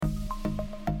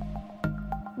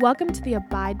Welcome to the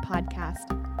Abide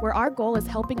podcast, where our goal is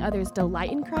helping others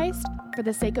delight in Christ for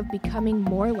the sake of becoming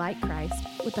more like Christ,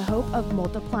 with the hope of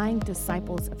multiplying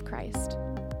disciples of Christ.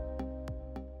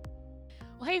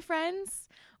 Well, hey friends,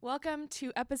 welcome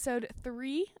to episode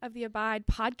 3 of the Abide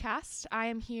podcast. I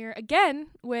am here again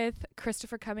with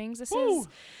Christopher Cummings. This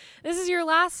is your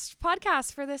last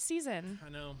podcast for this season.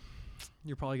 I know.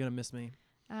 You're probably going to miss me.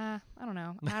 I don't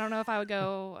know. I don't know if I would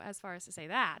go as far as to say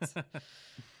that.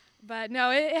 But no,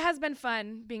 it has been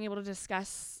fun being able to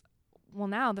discuss, well,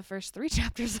 now the first 3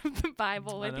 chapters of the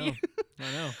Bible with you.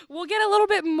 I know. We'll get a little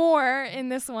bit more in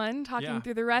this one, talking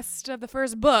through the rest of the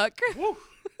first book.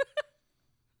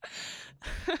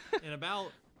 In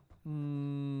about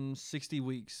 60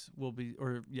 weeks, we'll be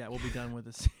done with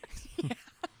this.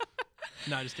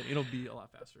 No, just kidding. It'll be a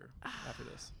lot faster after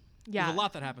this. Yeah. There's a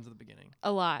lot that happens at the beginning.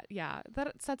 A lot, yeah.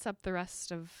 That sets up the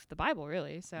rest of the Bible,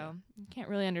 really. So you can't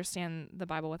really understand the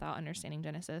Bible without understanding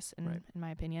Genesis, in my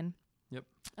opinion. Yep.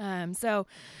 So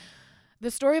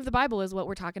the story of the Bible is what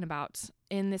we're talking about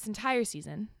in this entire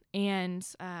season. And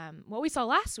what we saw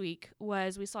last week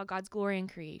was we saw God's glory in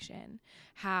creation,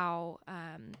 how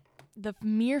the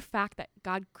mere fact that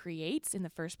God creates in the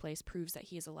first place proves that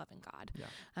he is a loving God.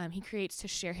 Yeah. He creates to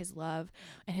share his love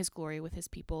and his glory with his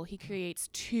people. He creates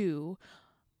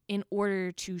in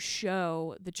order to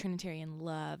show the Trinitarian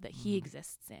love that he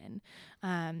exists in,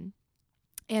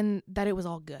 and that it was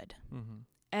all good. Mm-hmm.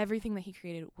 Everything that he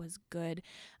created was good,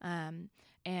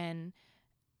 and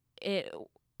it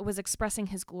was expressing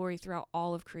his glory throughout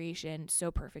all of creation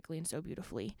so perfectly and so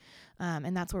beautifully.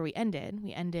 And that's where we ended.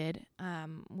 We ended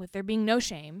with there being no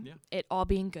shame, it all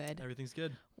being good. Everything's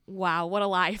good. Wow, what a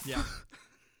life. Yeah.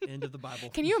 End of the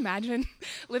Bible. Can you imagine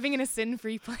living in a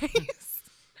sin-free place?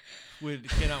 We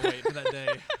cannot wait for that day.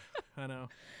 I know.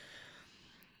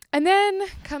 And then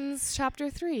comes chapter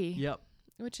 3. Yep.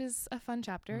 Which is a fun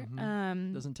chapter.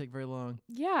 Mm-hmm. Doesn't take very long.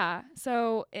 Yeah.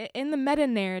 So in the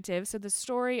meta-narrative, so the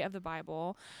story of the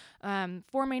Bible,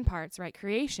 4 main parts, right?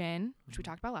 Creation, which we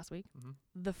talked about last week. Mm-hmm.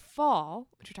 The fall,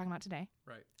 which we're talking about today.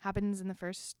 Right. Happens in the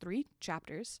first 3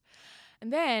 chapters.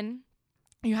 And then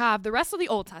you have the rest of the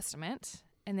Old Testament.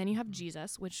 And then you have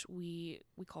Jesus, which we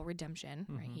call redemption,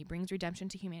 right? He brings redemption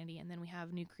to humanity. And then we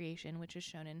have new creation, which is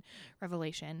shown in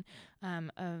Revelation,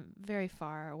 very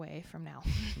far away from now.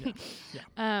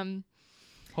 Yeah.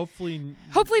 Hopefully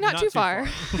not too far.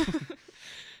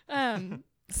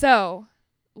 So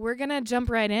we're going to jump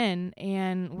right in,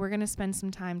 and we're going to spend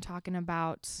some time talking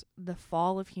about the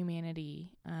fall of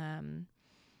humanity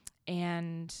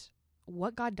and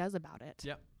what God does about it.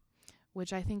 Yep.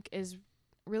 Which I think is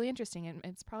really interesting, and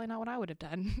it's probably not what I would have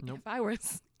done if I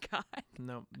was God.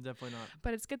 No, definitely not.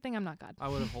 But it's a good thing I'm not God. I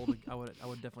would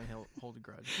definitely hold a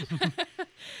grudge.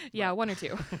 Yeah, 1 or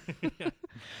 2.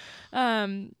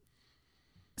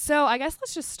 So I guess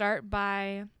let's just start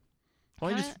by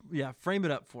why don't you just frame it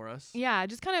up for us? Yeah,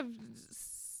 just kind of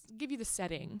give you the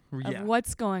setting of Yeah.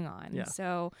 what's going on. Yeah.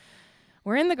 So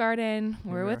we're in the garden.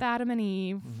 We're with Adam and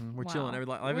Eve. Mm-hmm. We're Wow. chilling.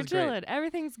 Life We're is chilling. great.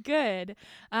 Everything's good.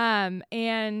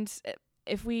 And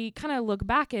if we kind of look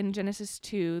back in Genesis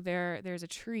 2, there's a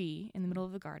tree in the middle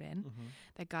of the garden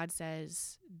that God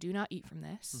says, do not eat from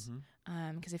this,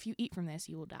 because if you eat from this,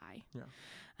 you will die.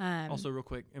 Yeah. Also, real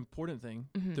quick, important thing,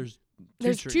 there's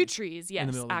two trees, yes, in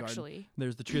the middle of the actually. Garden.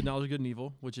 There's the tree of knowledge of good and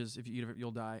evil, which is if you eat of it,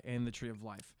 you'll die, and the tree of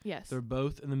life. Yes. They're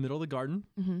both in the middle of the garden,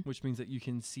 which means that you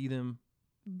can see them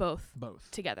both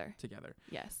together.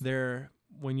 Yes.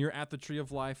 When you're at the tree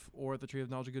of life or at the tree of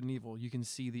knowledge of good and evil, you can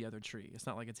see the other tree. It's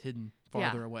not like it's hidden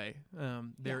farther away.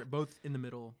 They're both in the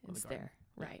middle of the garden. There,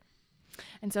 right.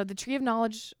 And so the tree of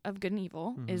knowledge of good and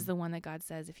evil is the one that God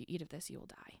says, if you eat of this, you will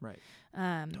die. Right.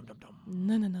 No.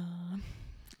 And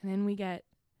then we get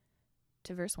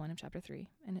to verse 1 of chapter 3,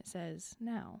 and it says,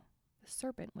 now the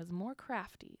serpent was more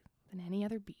crafty than any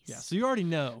other beast. Yeah, so you already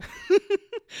know.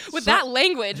 With that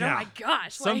language, oh my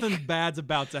gosh. Something bad's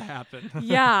about to happen.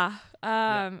 Yeah.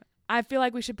 I feel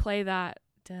like we should play that.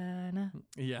 Da-na,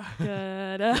 yeah.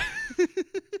 da-da.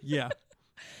 Yeah.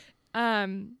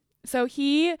 So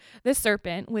the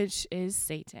serpent, which is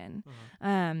Satan,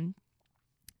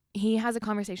 he has a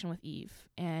conversation with Eve,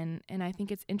 and I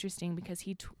think it's interesting because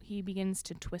he begins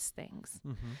to twist things.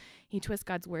 He twists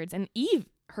God's words, and Eve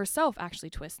herself actually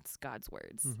twists God's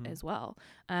words as well.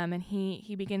 And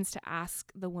he begins to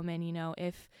ask the woman,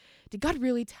 did God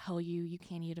really tell you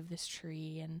can't eat of this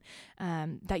tree, and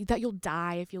that you'll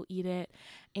die if you'll eat it?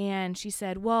 And she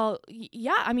said, well,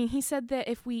 yeah. I mean, he said that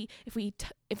if we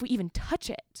even touch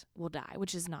it, we'll die,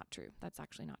 which is not true. That's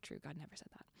actually not true. God never said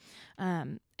that.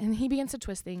 And he begins to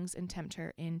twist things and tempt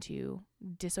her into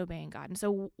disobeying God. And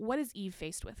so what is Eve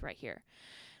faced with right here?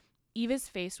 Eve is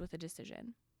faced with a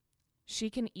decision. She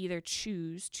can either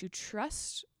choose to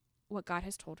trust what God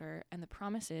has told her and the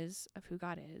promises of who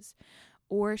God is,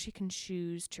 or she can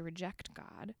choose to reject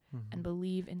God and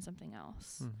believe in something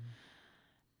else.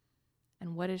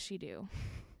 And what does she do?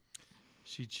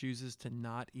 She chooses to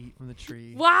not eat from the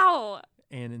tree. Wow.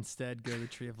 And instead go to the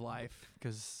tree of life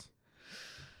because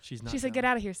she's not. She said, "Get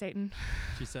out of here, Satan."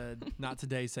 She said, "Not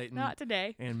today, Satan." Not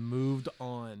today. And moved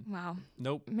on. Wow.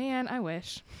 Nope. Man, I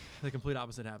wish. The complete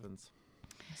opposite happens.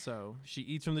 So she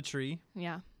eats from the tree.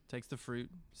 Yeah. Takes the fruit,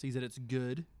 sees that it's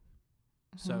good.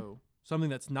 So something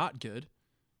that's not good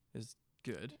is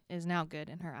good. Is now good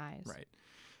in her eyes. Right.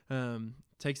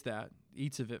 Takes that,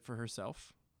 eats of it for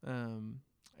herself, and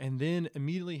then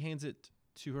immediately hands it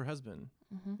to her husband,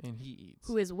 and he eats.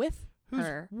 Who is with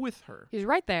her. With her. He's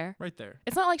right there. Right there.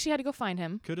 It's not like she had to go find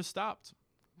him. Could have stopped.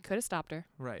 Could have stopped her.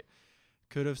 Right.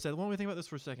 Could have said, "Why don't we think about this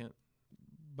for a second?"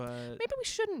 But maybe we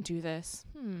shouldn't do this.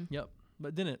 Yep.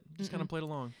 But didn't. Just kind of played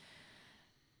along.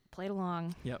 Played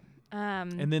along. Yep.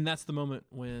 And then that's the moment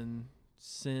when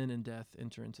sin and death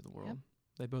enter into the world. Yep.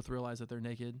 They both realize that they're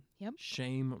naked. Yep.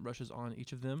 Shame rushes on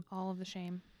each of them. All of the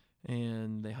shame.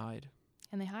 And they hide.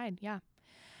 Yeah.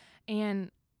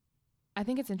 And I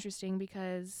think it's interesting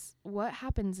because what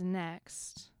happens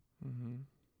next,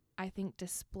 I think,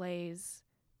 displays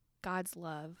God's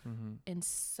love in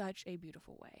such a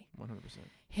beautiful way. 100%.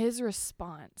 His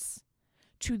response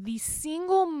to the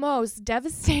single most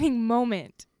devastating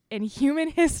moment in human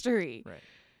history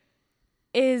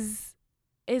is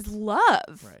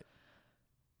love. Right.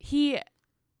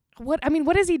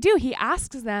 What does he do? He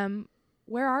asks them,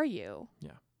 "Where are you?"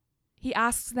 Yeah. He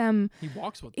asks them. He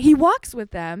walks with them. He walks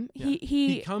with them. Yeah.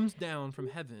 He comes down from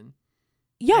heaven.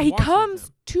 Yeah, he walks with comes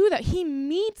them. to them. He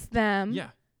meets them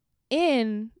Yeah.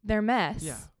 in their mess.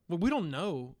 Yeah. Well, we don't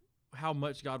know how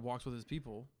much God walks with his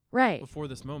people Right. before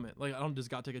this moment. Like, does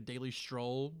God take a daily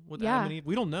stroll with Yeah. Adam and Eve?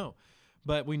 We don't know.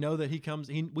 But we know that he comes.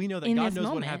 We know that In God this knows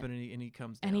what moment. happened, and he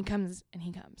comes down. And he comes.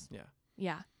 Yeah.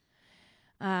 Yeah.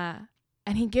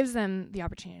 And he gives them the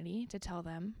opportunity to tell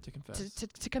them To confess.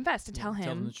 to confess, to tell tell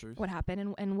them him the truth. what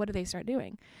happened, and what do they start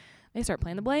doing? They start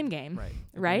playing the blame game. Right.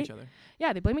 They blame Right? each other.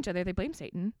 Yeah, they blame each other. They blame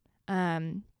Satan.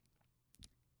 And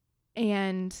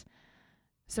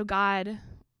so God,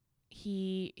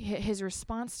 his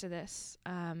response to this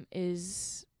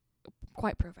is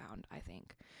quite profound, I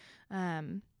think.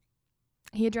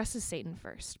 He addresses Satan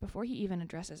first before he even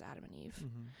addresses Adam and Eve.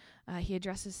 He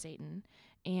addresses Satan,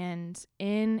 and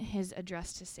in his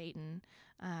address to Satan,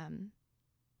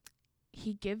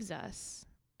 he gives us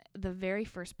the very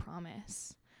first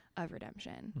promise of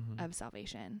redemption, of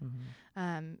salvation.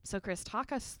 So Chris,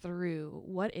 talk us through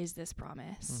what is this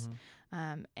promise,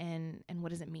 and what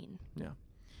does it mean? Yeah.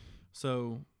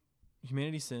 So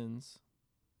humanity sins.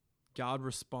 God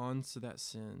responds to that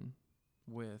sin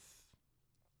with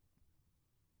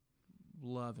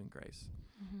love and grace.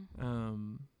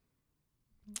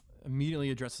 Immediately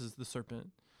addresses the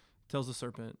serpent, tells the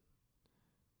serpent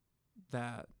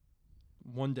that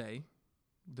one day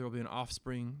there will be an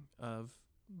offspring of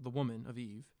the woman, of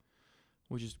Eve,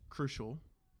 which is crucial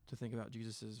to think about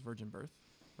Jesus's virgin birth,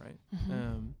 right?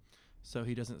 So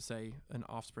he doesn't say an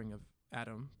offspring of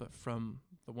Adam, but from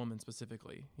the woman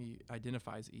specifically. He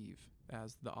identifies Eve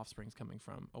as the offspring's coming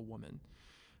from a woman.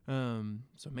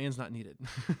 So man's not needed,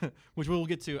 which we'll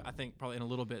get to, I think, probably in a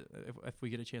little bit if we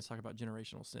get a chance to talk about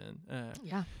generational sin.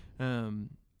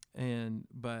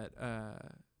 But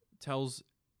tells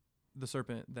the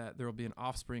serpent that there will be an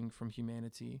offspring from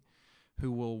humanity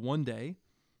who will one day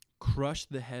crush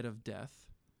the head of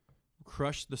death,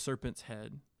 crush the serpent's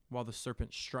head while the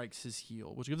serpent strikes his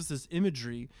heel, which gives us this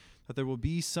imagery that there will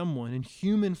be someone in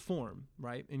human form,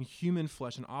 right, in human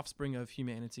flesh, an offspring of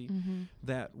humanity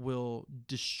that will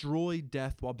destroy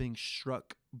death while being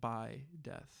struck by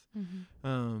death.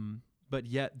 But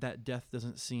yet that death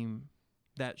doesn't seem,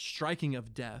 that striking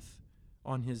of death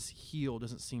on his heel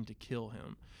doesn't seem to kill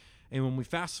him. And when we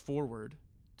fast forward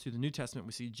to the New Testament,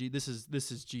 we see this is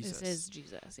Jesus. This is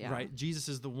Jesus, yeah. Right? Jesus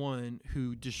is the one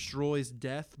who destroys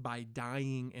death by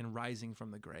dying and rising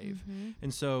from the grave.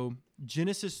 And so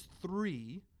Genesis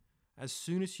 3, as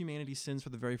soon as humanity sins for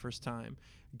the very first time,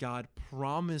 God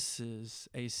promises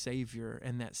a Savior,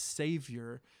 and that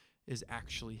Savior is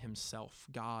actually himself,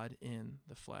 God in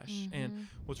the flesh. And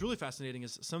what's really fascinating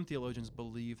is some theologians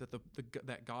believe that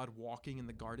that God walking in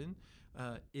the garden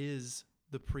is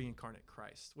the pre-incarnate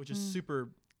Christ, which is super,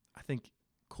 I think,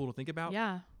 cool to think about.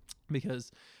 Yeah. Because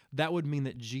that would mean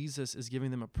that Jesus is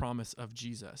giving them a promise of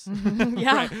Jesus.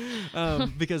 Yeah.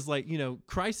 Right? Because, like,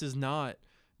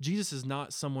 Jesus is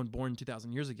not someone born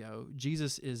 2,000 years ago.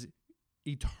 Jesus is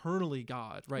eternally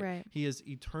God, right? Right. He is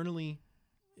eternally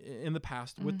in the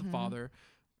past with the Mhm. Father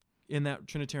in that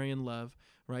Trinitarian love,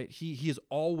 right? He has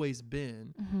always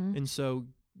been. Mhm. And so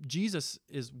Jesus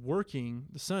is working,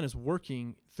 the Son is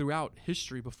working throughout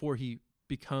history before he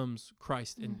becomes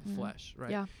Christ in Mhm. flesh,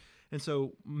 right? Yeah. And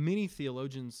so many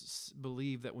theologians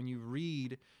believe that when you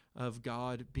read of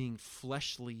God being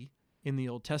fleshly in the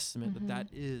Old Testament, Mhm. that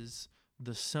is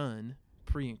the Son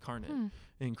pre-incarnate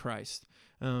in Christ,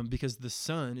 because the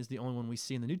Son is the only one we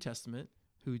see in the New Testament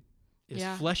who is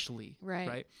Yeah. fleshly, Right.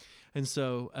 right? And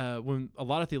so when a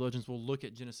lot of theologians will look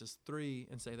at Genesis 3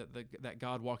 and say that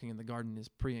God walking in the garden is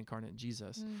pre-incarnate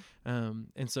Jesus.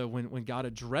 And so when God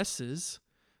addresses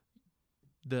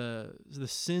the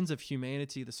sins of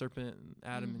humanity, the serpent,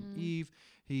 Adam and Eve,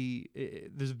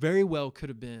 there's very well could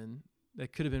have been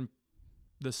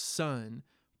the Son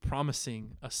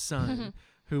promising a son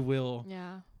who will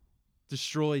Yeah.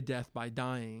 destroy death by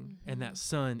dying, and that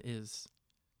son is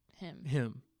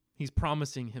Him. He's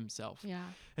promising himself.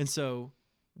 Yeah. And so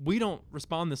we don't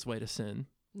respond this way to sin.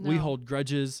 No. We hold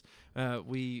grudges.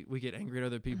 We get angry at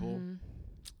other people.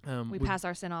 We pass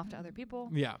our sin off to other people.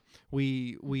 Yeah.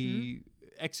 We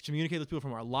excommunicate those people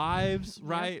from our lives,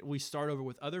 right? Yep. We start over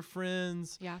with other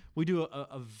friends. Yeah. We do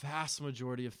a vast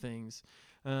majority of things.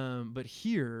 But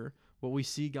here, what we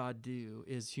see God do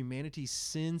is humanity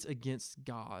sins against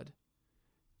God,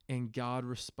 and God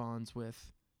responds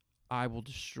with, I will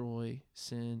destroy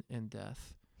sin and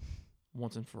death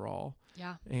once and for all.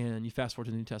 Yeah. And you fast forward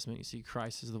to the New Testament, you see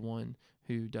Christ is the one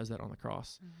who does that on the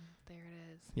cross. There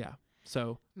it is. Yeah.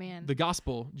 So Man. the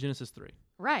gospel, Genesis 3.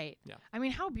 Right. Yeah. I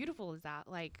mean, how beautiful is that?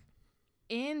 Like,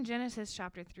 in Genesis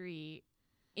chapter 3,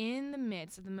 in the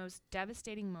midst of the most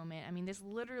devastating moment, I mean, this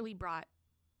literally brought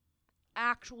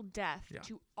actual death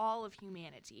to all of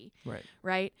humanity. Right.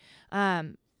 Right?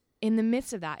 In the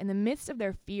midst of that, in the midst of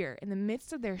their fear, in the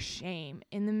midst of their shame,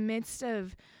 in the midst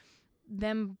of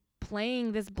them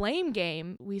playing this blame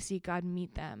game, we see God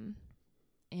meet them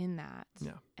in that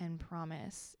and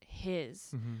promise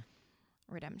his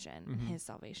redemption and his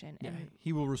salvation. Yeah, and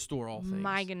he will restore all things.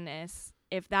 My goodness,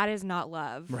 if that is not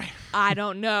love, right. I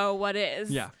don't know what is.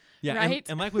 Yeah. Yeah, right?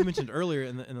 and like we mentioned earlier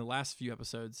in the last few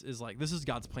episodes, is like this is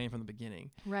God's plan from the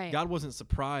beginning. Right. God wasn't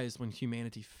surprised when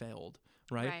humanity failed,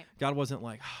 right? God wasn't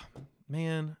like, oh,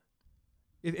 man,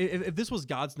 if this was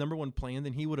God's number one plan,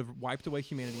 then he would have wiped away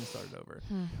humanity and started over.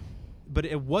 But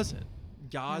it wasn't.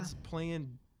 God's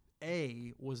plan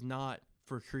A was not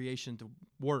for creation to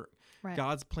work. Right.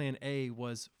 God's plan A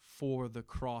was for the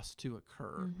cross to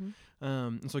occur.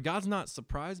 And so God's not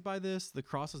surprised by this. The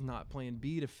cross is not plan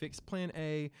B to fix plan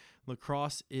A. The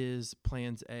cross is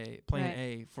plan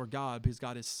A for God, because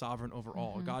God is sovereign over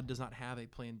all. God does not have a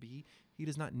plan B. He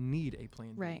does not need a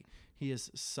plan B. He is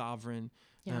sovereign,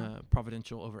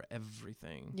 providential over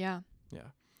everything. Yeah. Yeah.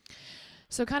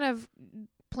 So kind of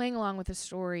playing along with the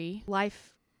story,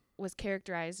 life was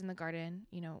characterized in the garden.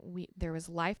 You know, there was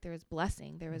life, there was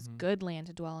blessing, there was good land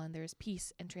to dwell in, there was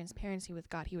peace and transparency with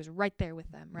God. He was right there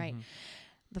with them, right?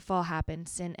 The fall happened,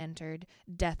 sin entered,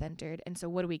 death entered. And so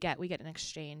what do we get? We get an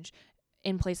exchange.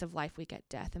 In place of life, we get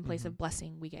death. In place of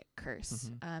blessing, we get curse.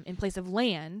 In place of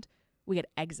land, we get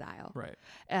exile. Right.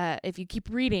 If you keep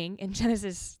reading in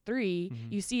Genesis 3,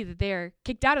 you see that they're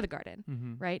kicked out of the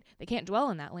garden, right? They can't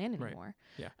dwell in that land anymore.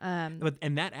 Right. Yeah.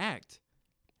 And that act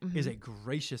is a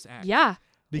gracious act. Yeah.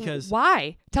 Because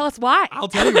why? Tell us why. I'll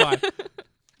tell you why.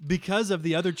 Because of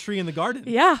the other tree in the garden.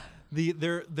 Yeah.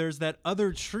 There's that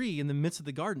other tree in the midst of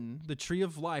the garden, the tree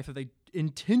of life that they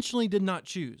intentionally did not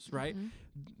choose, right?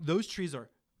 Those trees are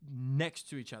next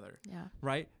to each other. Yeah.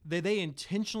 Right? They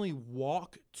intentionally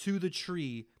walk to the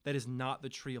tree that is not the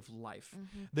tree of life.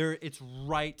 It's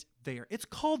right there. It's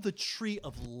called the tree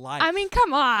of life. I mean,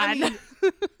 come on. I mean,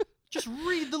 just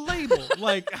read the label.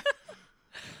 Like,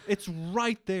 it's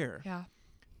right there. Yeah.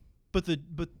 But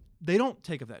they don't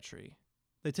take of that tree.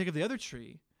 They take of the other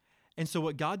tree. And so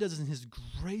what God does in his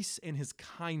grace and his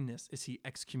kindness is he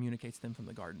excommunicates them from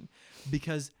the garden,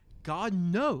 because God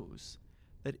knows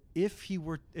that if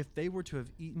they were to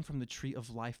have eaten from the tree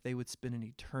of life, they would spend an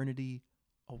eternity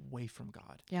away from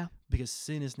God. Yeah. Because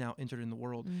sin is now entered in the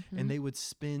world, and they would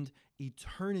spend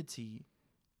eternity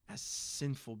as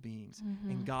sinful beings.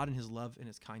 And God in his love and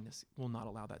his kindness will not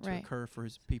allow that to occur for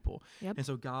his people. Yep. And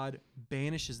so God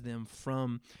banishes them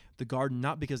from the garden,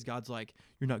 not because God's like,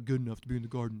 you're not good enough to be in the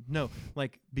garden. No,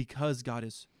 like because God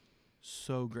is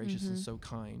so gracious and so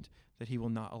kind that he will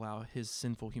not allow his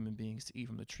sinful human beings to eat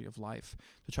from the tree of life,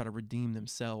 to try to redeem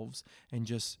themselves and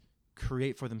just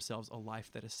create for themselves a life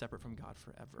that is separate from God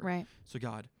forever. Right. So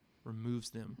God removes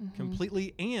them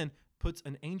completely and puts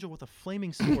an angel with a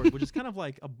flaming sword, which is kind of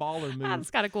like a baller move. That's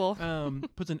kind of cool.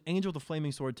 Puts an angel with a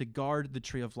flaming sword to guard the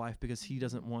tree of life because he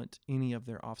doesn't want any of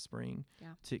their offspring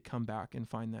to come back and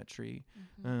find that tree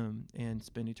and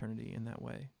spend eternity in that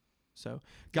way. So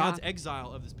God's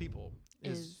exile of his people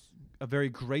is a very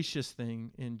gracious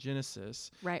thing in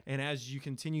Genesis. Right. And as you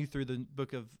continue through the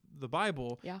book of the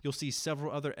Bible, you'll see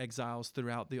several other exiles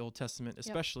throughout the Old Testament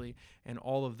especially, and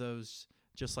all of those,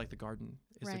 just like the garden,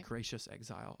 is a gracious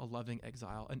exile, a loving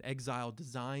exile, an exile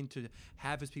designed to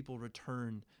have his people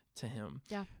return to him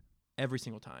every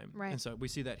single time. Right. And so we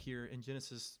see that here in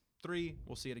Genesis 3.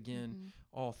 We'll see it again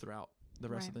all throughout the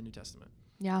rest of the New Testament.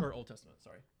 Or Old Testament,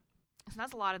 sorry. So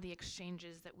that's a lot of the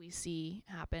exchanges that we see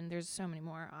happen. There's so many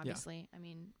more, obviously. I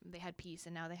mean, they had peace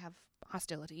and now they have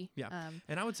hostility. Yeah.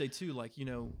 And I would say too, like, you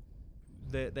know,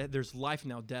 that there's life,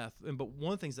 now death. But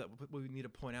one of the things that we need to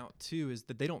point out too is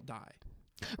that they don't die.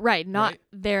 Right, not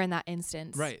there in that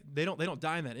instance. Right, they don't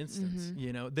die in that instance.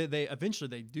 You know, they eventually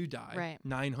they do die. Right,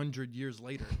 900 years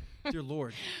later. Dear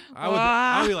Lord,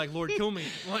 I would be like, Lord, kill me.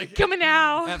 Like, kill me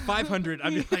now. At 500,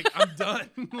 I'd be like, I'm done.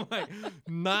 Like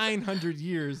 900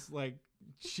 years, like,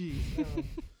 jeez.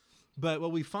 But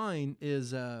what we find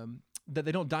is that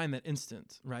they don't die in that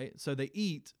instant, right? So they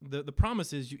eat. The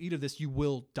promise is, you eat of this, you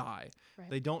will die. Right.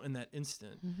 They don't in that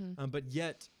instant, but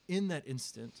yet in that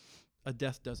instant, a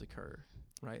death does occur.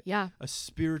 Right. Yeah. A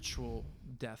spiritual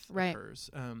death occurs.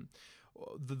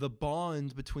 The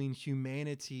bond between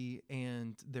humanity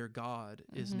and their God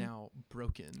is now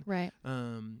broken. Right.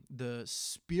 The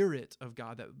spirit of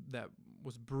God that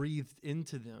was breathed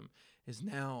into them is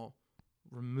now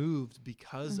removed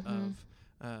because of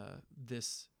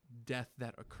this death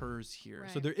that occurs here.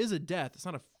 So there is a death. It's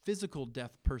not a physical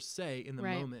death per se in the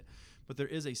moment, but there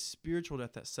is a spiritual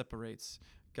death that separates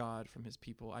God from his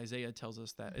people. Isaiah tells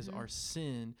us that is our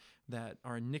sin, that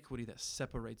our iniquity that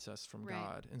separates us from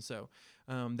God. And so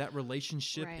that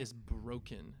relationship is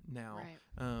broken now.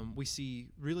 We see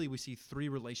three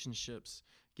relationships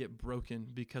get broken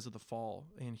because of the fall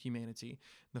in humanity.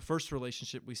 The first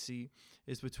relationship we see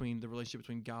is the relationship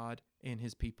between God and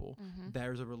his people.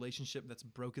 There's a relationship that's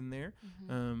broken there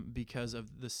because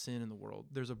of the sin in the world.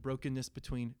 There's a brokenness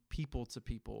between people to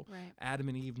people. Adam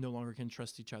and Eve no longer can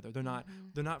trust each other. They're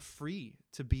not free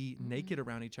to be naked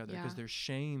around each other because there's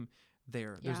shame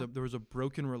there. There was a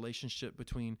broken relationship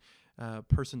between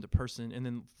person to person. And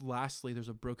then lastly, there's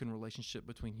a broken relationship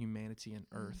between humanity and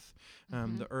earth.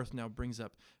 The earth now brings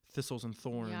up thistles and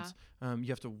thorns. You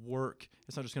have to work.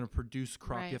 It's not just going to produce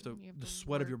crop. You have to the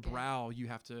sweat of your brow, you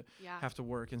have to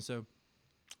work. And so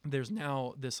there's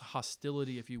now this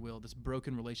hostility, if you will, this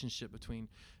broken relationship between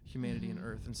humanity and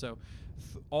earth. And so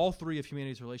all three of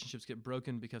humanity's relationships get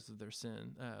broken because of their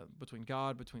sin, between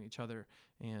God, between each other,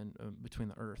 and between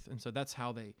the earth. And so that's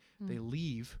how they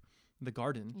leave the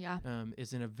garden,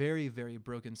 is in a very, very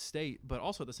broken state. But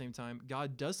also at the same time,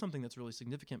 God does something that's really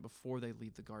significant before they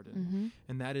leave the garden.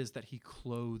 And that is that he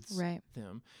clothes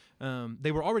them.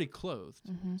 They were already clothed.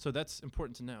 So that's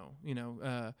important to know. You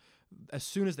know, as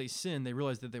soon as they sinned, they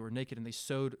realized that they were naked, and they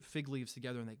sewed fig leaves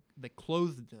together and they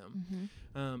clothed them.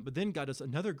 But then God does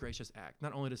another gracious act.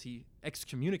 Not only does he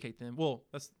excommunicate them,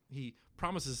 he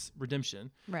promises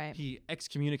redemption. He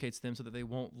excommunicates them so that they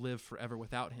won't live forever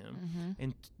without him.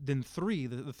 And then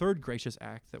the third gracious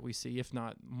act that we see, if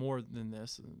not more than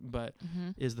this, but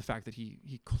is the fact that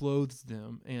he clothes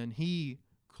them, and he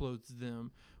clothes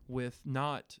them with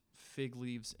not fig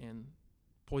leaves and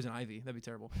poison ivy. That'd be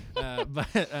terrible. But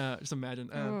just imagine.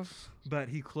 But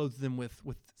he clothes them with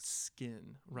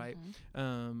skin, right?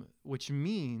 Which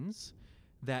means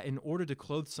that in order to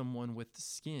clothe someone with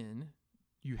skin,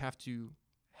 you have to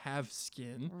have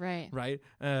skin, right?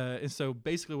 And so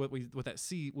basically, what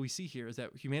we see here is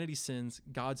that humanity sins.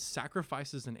 God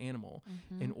sacrifices an animal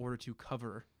in order to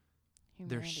cover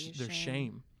their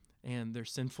shame and their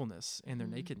sinfulness and their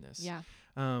nakedness.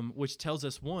 Which tells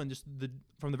us, one, just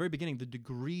from the very beginning, the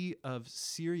degree of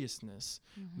seriousness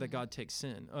that God takes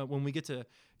sin. When we get to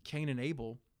Cain and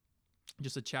Abel,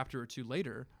 just a chapter or two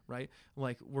later, right?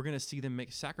 Like, we're going to see them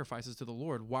make sacrifices to the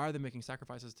Lord. Why are they making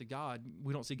sacrifices to God?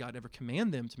 We don't see God ever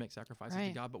command them to make sacrifices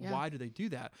to God, but why do they do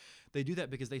that? They do that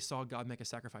because they saw God make a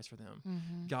sacrifice for them.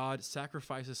 God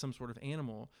sacrifices some sort of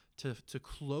animal to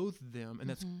clothe them, and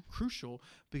that's crucial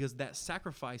because that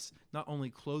sacrifice not only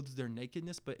clothes their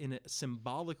nakedness, but in a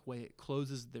symbolic way, it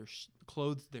clothes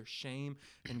their shame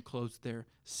and clothes their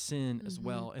sin as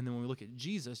well. And then when we look at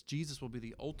Jesus will be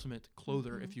the ultimate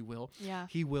clother, if you will.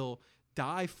 He will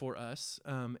die for us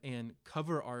and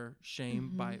cover our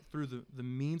shame through the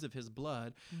means of his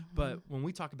blood. But when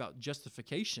we talk about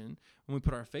justification, when we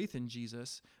put our faith in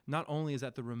Jesus, not only is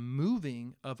that the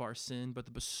removing of our sin, but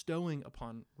the bestowing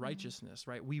upon righteousness,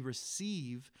 right? We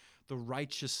receive the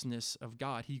righteousness of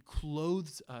God. He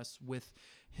clothes us with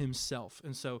himself.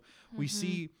 And so we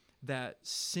see that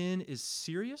sin is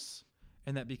serious,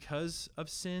 and that because of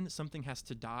sin, something has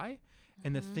to die.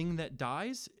 And the thing that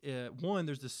dies, one,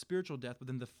 there's the spiritual death, but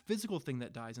then the physical thing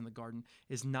that dies in the garden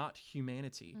is not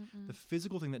humanity. The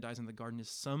physical thing that dies in the garden is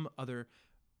some other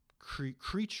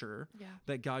creature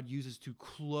that God uses to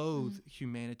clothe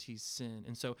humanity's sin.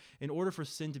 And so in order for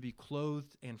sin to be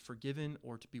clothed and forgiven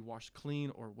or to be washed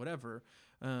clean or whatever,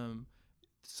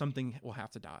 something will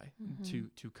have to die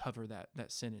to cover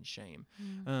that sin and shame.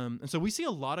 And so we see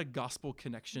a lot of gospel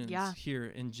connections here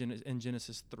in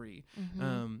Genesis 3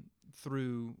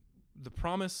 through the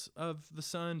promise of the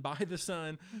Son, by the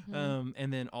Son,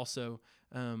 and then also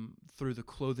through the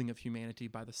clothing of humanity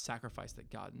by the sacrifice that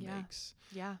God makes.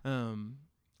 And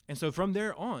so from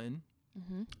there on,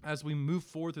 as we move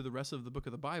forward through the rest of the book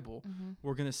of the Bible,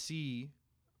 we're going to see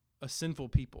a sinful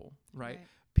people, right?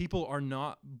 People are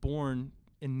not born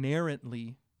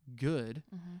inherently good.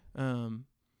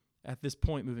 At this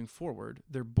point moving forward,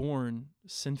 they're born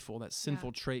sinful. That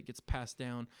sinful trait gets passed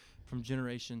down from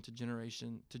generation to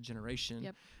generation to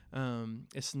generation.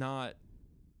 It's not,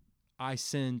 I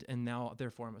sinned and now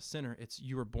therefore I'm a sinner. It's,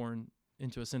 you were born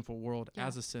into a sinful world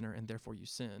as a sinner and therefore you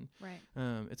sin.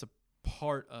 It's a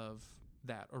part of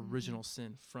that original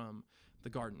sin from the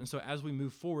garden. And so as we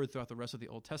move forward throughout the rest of the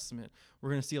Old Testament,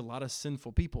 we're going to see a lot of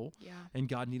sinful people and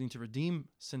God needing to redeem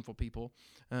sinful people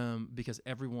because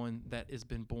everyone that has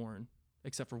been born,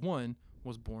 except for one,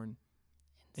 was born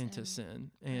into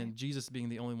sin. And Jesus being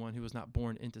the only one who was not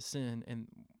born into sin, and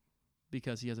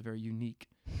because he has a very unique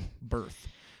birth.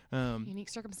 Unique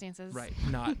circumstances. Right.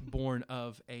 Not born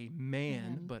of a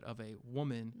man, but of a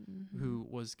woman who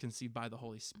was conceived by the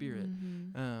Holy Spirit.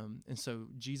 And so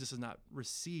Jesus does not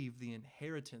receive the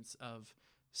inheritance of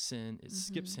sin. It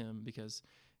skips him because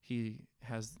he's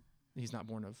not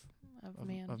born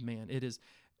of man. It is,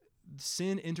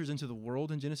 sin enters into the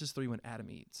world in Genesis 3 when Adam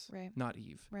eats, not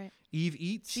Eve. Eve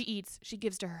eats. She eats. She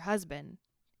gives to her husband.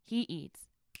 He eats.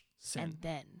 Sin. And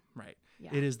then.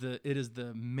 It is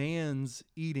the man's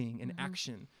eating and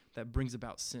action that brings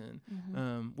about sin,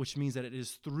 which means that it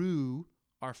is through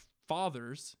our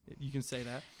fathers, you can say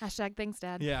that. Hashtag thanks,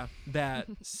 Dad. Yeah, that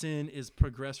sin is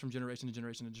progressed from generation to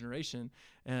generation to generation,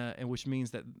 and which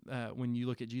means that when you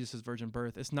look at Jesus' virgin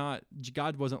birth, it's not,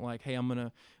 God wasn't like, hey, I'm going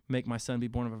to make my son be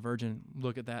born of a virgin.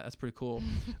 Look at that. That's pretty cool.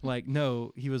 Like,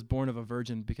 no, he was born of a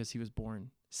virgin because he was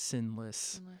born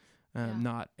sinless.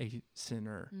 Not a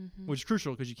sinner, which is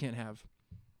crucial because you can't have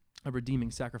a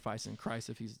redeeming sacrifice in Christ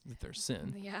if there's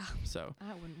sin. So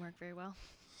that wouldn't work very well.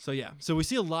 So we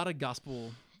see a lot of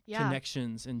gospel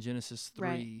connections in Genesis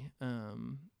 3,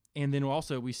 and then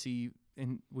also we see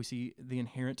the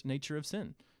inherent nature of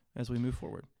sin as we move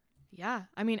forward.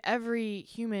 I mean, every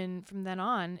human from then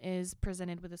on is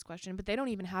presented with this question, but they don't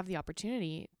even have the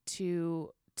opportunity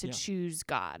to choose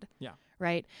God.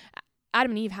 Right.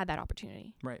 Adam and Eve had that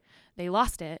opportunity. They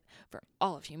lost it for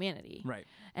all of humanity.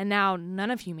 And now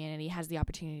none of humanity has the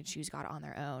opportunity to choose God on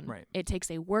their own. It takes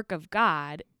a work of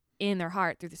God in their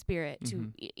heart through the Spirit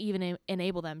to even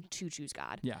enable them to choose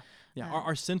God.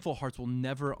 Our sinful hearts will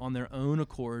never on their own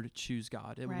accord choose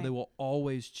God. They will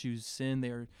always choose sin. They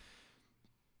are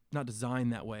not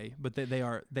designed that way, but they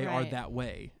are that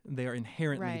way. They are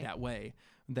inherently that way.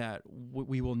 That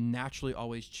we will naturally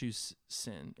always choose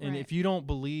sin. And if you don't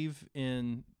believe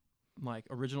in like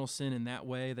original sin in that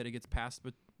way, that it gets passed,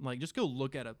 but like just go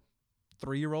look at a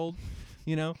 3-year-old,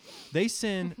 they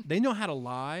sin, they know how to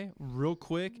lie real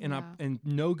quick, and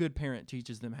no good parent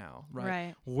teaches them how,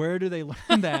 right? Where do they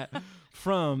learn that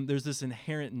from? There's this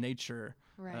inherent nature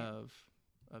of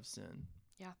sin.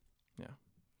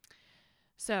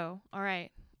 So, all right,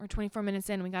 we're 24 minutes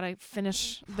in. We got to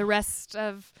finish the rest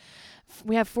of,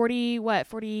 we have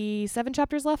 47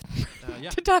 chapters left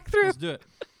to talk through. Let's do it.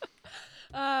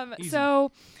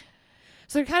 So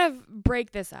to kind of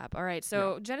break this up, all right,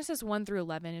 so Genesis 1 through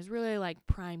 11 is really like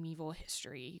primeval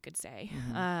history, you could say.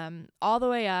 All the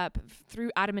way up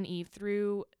through Adam and Eve,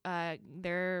 through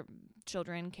their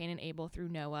children, Cain and Abel, through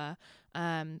Noah,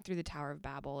 through the Tower of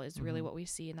Babel is really what we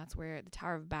see. And that's where the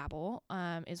Tower of Babel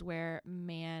is where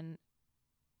man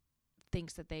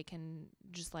thinks that they can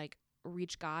just like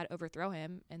reach God, overthrow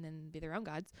him, and then be their own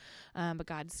gods. But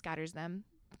God scatters them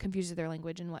confuses their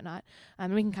language and whatnot.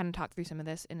 And we can kind of talk through some of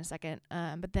this in a second.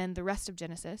 But then the rest of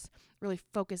Genesis really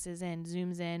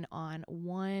zooms in on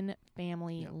one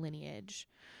family lineage,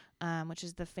 which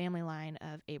is the family line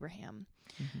of Abraham.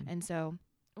 Mm-hmm. And so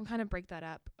we'll kind of break that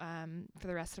up for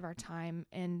the rest of our time,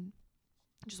 and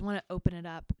just want to open it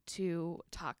up to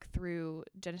talk through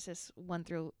Genesis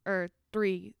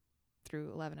 3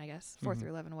 through 11, I guess, 4 through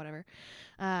 11, whatever.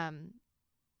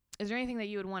 Is there anything that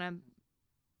you would want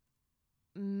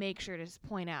to make sure to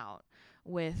point out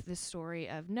with the story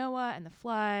of Noah and the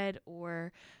flood,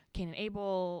 or Cain and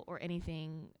Abel, or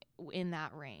anything in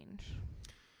that range?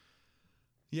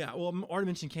 Yeah, well, I already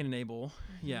mentioned Cain and Abel.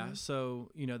 Mm-hmm. Yeah,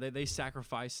 so, they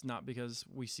sacrifice not because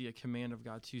we see a command of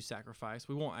God to sacrifice.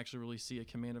 We won't actually really see a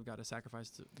command of God to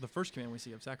sacrifice. The first command we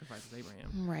see of sacrifice is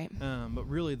Abraham. Right. But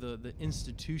really the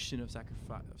institution of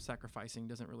sacrificing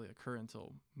doesn't really occur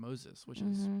until Moses, which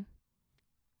is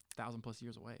 1,000+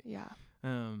 years away. Yeah.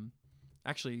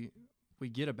 Actually, we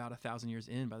get about 1,000 years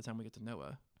in by the time we get to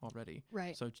Noah already.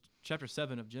 Right. So chapter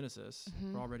 7 of Genesis,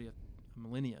 we're already a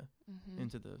millennia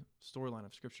into the storyline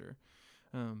of Scripture.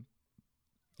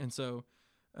 So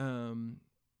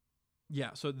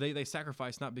they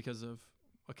sacrifice not because of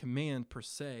a command per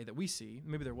se that we see.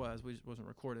 Maybe there was, it wasn't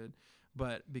recorded,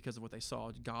 but because of what they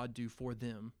saw God do for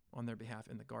them on their behalf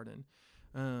in the garden.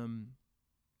 And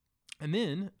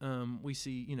then we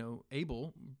see,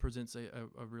 Abel presents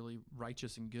a really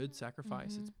righteous and good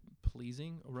sacrifice. It's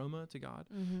pleasing aroma to God.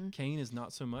 Cain is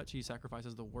not so much. He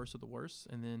sacrifices the worst of the worst.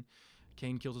 And then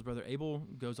Cain kills his brother Abel,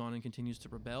 goes on and continues to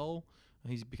rebel.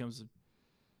 He becomes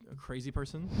a crazy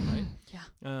person, right? Yeah.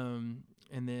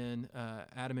 And then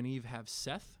Adam and Eve have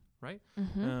Seth, right?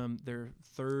 Their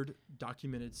third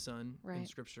documented son in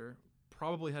Scripture.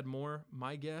 Probably had more.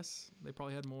 My guess, they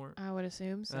probably had more. I would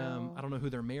assume so. I don't know who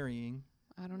they're marrying.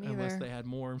 I don't either. Unless they had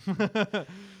more,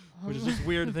 which is just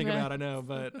weird to think about. I know,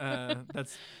 but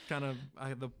that's kind of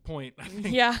the point, I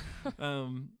think. Yeah.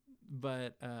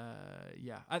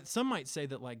 Some might say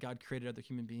that like God created other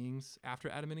human beings after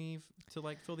Adam and Eve to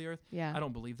like fill the earth. Yeah. I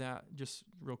don't believe that. Just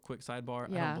real quick sidebar.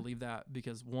 Yeah. I don't believe that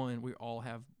because one, we all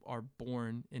are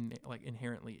born in like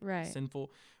inherently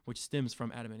sinful, which stems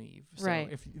from Adam and Eve. So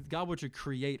if God were to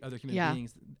create other human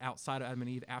beings outside of Adam and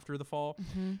Eve after the fall,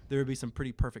 there would be some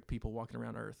pretty perfect people walking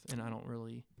around Earth, and I don't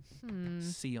really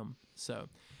see them. So.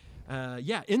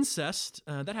 Incest,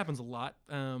 that happens a lot.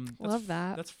 Love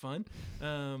that. That's fun.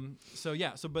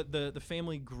 But the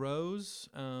family grows,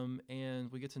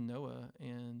 and we get to Noah,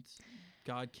 and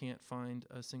God can't find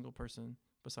a single person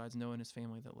besides Noah and his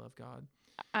family that love God.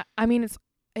 I mean,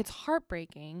 it's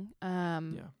heartbreaking.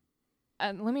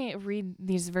 Let me read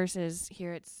these verses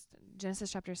here. It's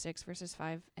Genesis chapter 6, verses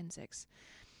 5 and 6.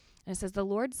 And it says, "The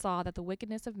Lord saw that the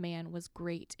wickedness of man was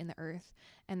great in the earth,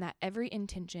 and that every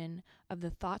intention of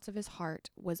the thoughts of his heart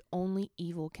was only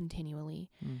evil continually.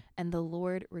 And the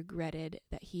Lord regretted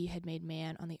that he had made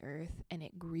man on the earth, and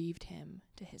it grieved him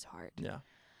to his heart." Yeah.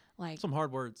 Like some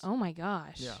hard words. Oh my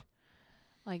gosh. Yeah.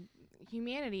 Like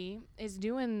humanity is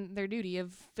doing their duty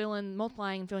of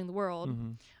multiplying and filling the world.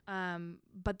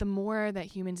 But the more that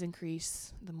humans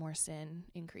increase, the more sin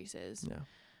increases.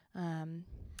 Yeah.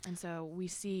 And so we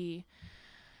see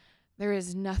there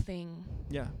is nothing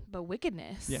but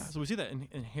wickedness. Yeah. So we see that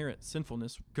inherent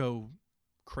sinfulness go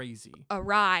crazy.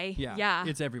 Awry. Yeah.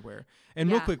 It's everywhere.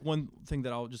 And real quick, one thing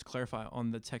that I'll just clarify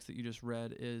on the text that you just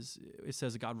read is it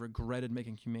says God regretted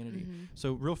making humanity.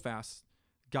 So real fast,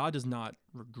 God does not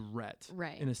regret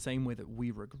in the same way that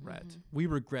we regret. We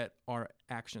regret our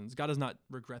actions. God does not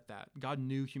regret that. God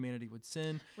knew humanity would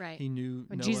sin. Right. He knew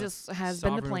Noah, Jesus has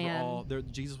been the plan.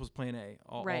 Jesus was plan A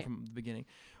all from the beginning.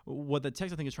 What the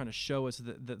text I think is trying to show us is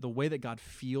that the way that God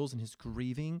feels in his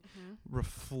grieving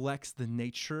reflects the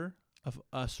nature of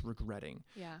us regretting.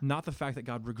 Yeah. Not the fact that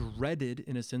God regretted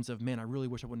in a sense of, man, I really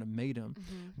wish I wouldn't have made him,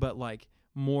 but like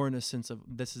more in a sense of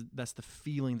that's the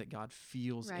feeling that God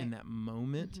feels in that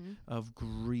moment of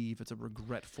grief. It's a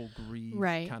regretful grief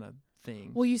kind of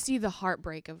thing. Well, you see the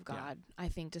heartbreak of God, I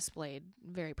think, displayed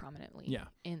very prominently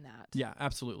in that. Yeah,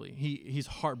 absolutely. He's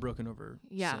heartbroken over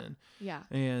sin. Yeah.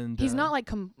 And he's not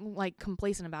like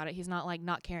complacent about it. He's not like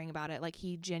not caring about it. Like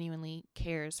he genuinely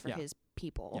cares for his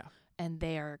people, and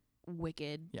they are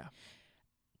wicked,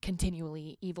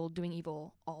 continually evil, doing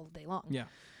evil all day long.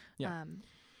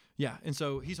 And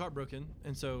so he's heartbroken,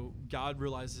 and so God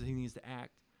realizes he needs to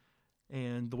act,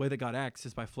 and the way that God acts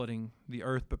is by flooding the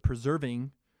earth, but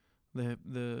preserving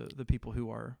the people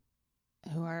who are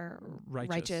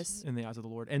righteous in the eyes of the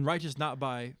Lord, and righteous not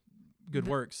by good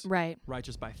works, Right.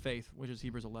 righteous by faith, which is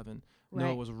Hebrews 11. Right.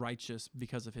 Noah was righteous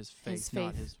because of his faith,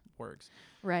 not his works.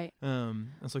 Right. And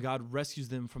so God rescues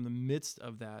them from the midst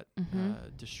of that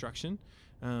destruction.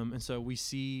 And so we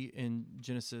see in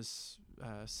Genesis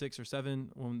 6 or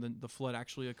 7, when the flood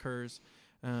actually occurs,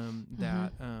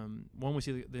 that one, we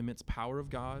see the immense power of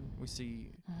God. We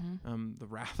see the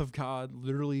wrath of God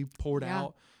literally poured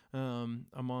out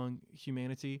among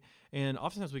humanity. And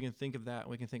oftentimes we can think of that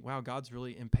and we can think, wow, God's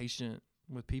really impatient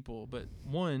with people. But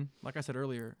one, like I said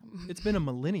earlier, it's been a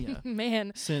millennia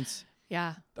since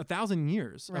 1,000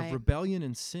 years of rebellion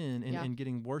and sin and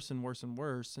getting worse and worse and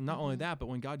worse. And not only that, but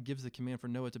when God gives the command for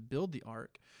Noah to build the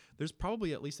ark, there's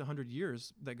probably at least 100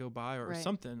 years that go by or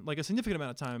something, like a significant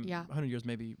amount of time. 100 years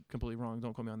may be completely wrong.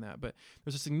 Don't quote me on that. But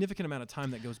there's a significant amount of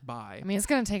time that goes by. I mean, it's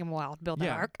going to take him a while to build that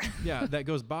ark. That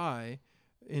goes by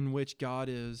in which God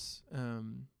is,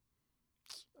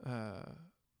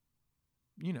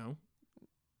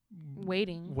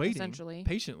 waiting essentially,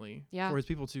 patiently for his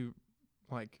people to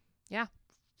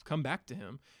come back to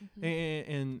him,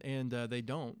 and they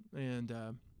don't, and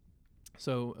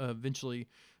so eventually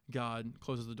God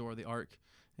closes the door of the ark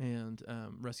and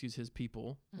rescues his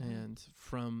people. And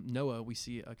from Noah we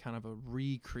see a kind of a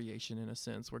recreation, in a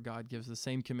sense, where God gives the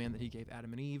same command that he gave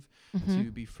Adam and Eve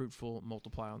to be fruitful,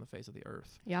 multiply on the face of the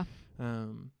earth.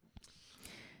 And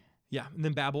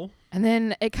then Babel. And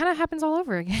then it kind of happens all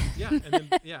over again. and then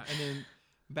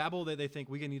Babel, they think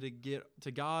we need to get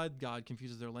to God. God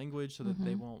confuses their language so that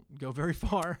they won't go very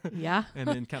far. And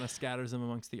then kind of scatters them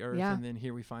amongst the earth. And then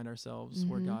here we find ourselves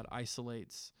where God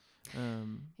isolates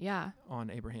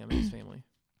on Abraham and his family.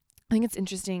 I think it's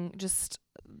interesting, just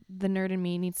the nerd in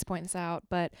me needs to point this out,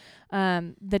 but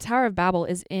the Tower of Babel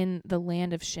is in the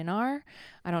land of Shinar.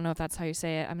 I don't know if that's how you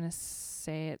say it. I'm going to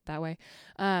say it that way.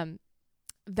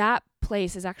 That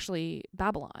place is actually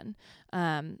Babylon.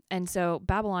 And so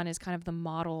Babylon is kind of the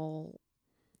model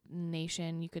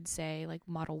nation, you could say, like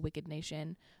model wicked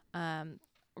nation,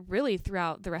 really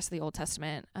throughout the rest of the Old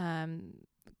Testament.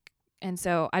 And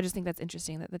so I just think that's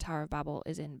interesting that the Tower of Babel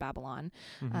is in Babylon.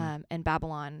 And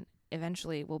Babylon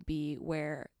eventually will be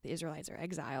where the Israelites are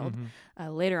exiled.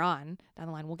 Later on down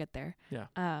the line, we'll get there.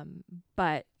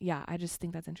 But I just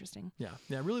think that's interesting.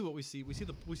 Really, what we see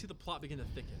the plot begin to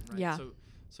thicken. Right.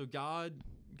 So God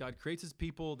creates his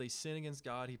people. They sin against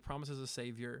God. He promises a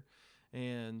savior,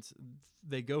 and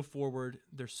they go forward.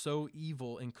 They're so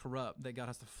evil and corrupt that God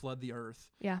has to flood the earth.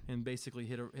 And basically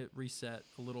hit reset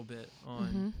a little bit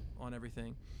on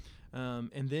everything.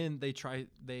 And then they try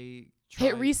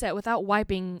hit reset without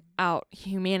wiping out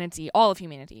humanity, all of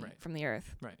humanity from the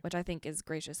earth, which I think is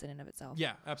gracious in and of itself.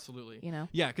 Yeah, absolutely.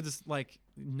 Because it's like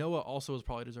Noah also was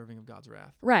probably deserving of God's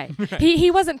wrath. Right.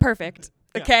 He wasn't perfect.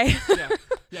 Okay.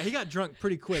 He got drunk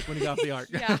pretty quick when he got off the ark.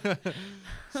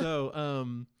 So,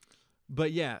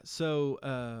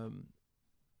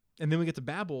 and then we get to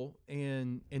Babel,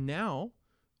 and now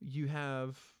you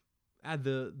have.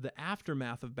 The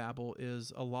aftermath of Babel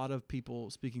is a lot of people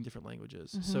speaking different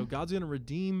languages. So God's going to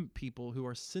redeem people who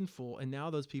are sinful, and now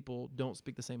those people don't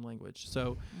speak the same language.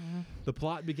 So the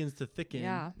plot begins to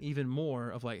thicken even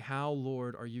more of like, how,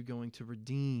 Lord, are you going to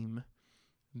redeem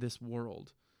this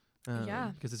world?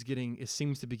 Because it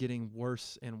seems to be getting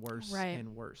worse and worse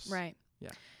and worse. Right.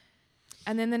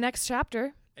 And then the next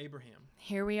chapter, Abraham.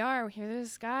 Here we are. Here's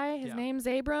this guy. His name's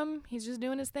Abram. He's just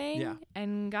doing his thing.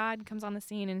 And God comes on the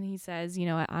scene and he says,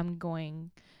 I'm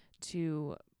going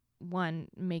to, one,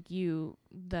 make you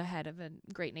the head of a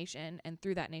great nation. And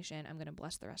through that nation, I'm going to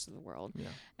bless the rest of the world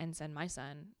and send my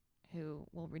son who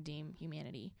will redeem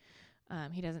humanity.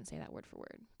 He doesn't say that word for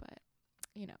word, but,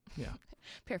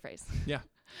 paraphrase.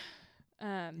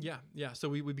 So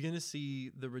we begin to see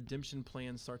the redemption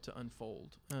plan start to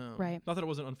unfold. Not that it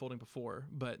wasn't unfolding before,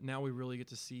 but now we really get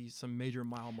to see some major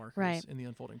mile markers in the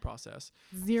unfolding process.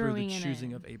 Zeroing through the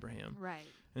choosing of Abraham.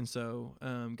 And so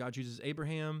God chooses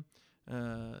Abraham.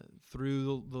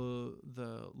 Through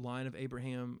the line of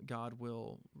Abraham, God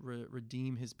will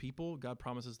redeem his people. God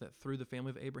promises that through the family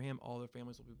of Abraham, all their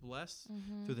families will be blessed.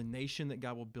 Through the nation that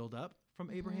God will build up from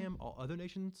Abraham, all other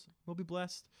nations will be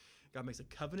blessed. God makes a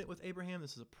covenant with Abraham.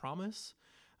 This is a promise.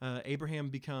 Abraham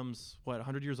becomes,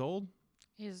 100 years old?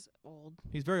 He's old.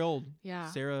 He's very old. Yeah.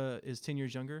 Sarah is 10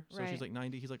 years younger, so she's like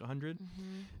 90. He's like 100.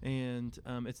 And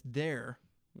it's there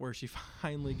where she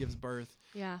finally gives birth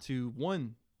to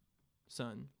one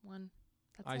son.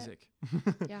 That's Isaac.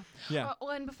 Yeah. Yeah.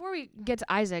 Well, and before we get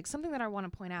to Isaac, something that I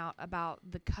want to point out about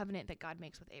the covenant that God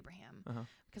makes with Abraham,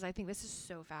 because I think this is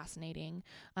so fascinating.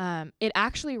 It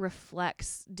actually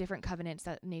reflects different covenants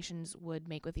that nations would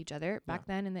make with each other back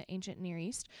then in the ancient Near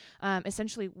East.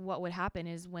 Essentially, what would happen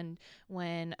is when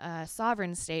a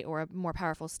sovereign state or a more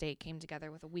powerful state came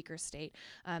together with a weaker state,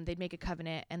 they'd make a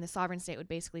covenant, and the sovereign state would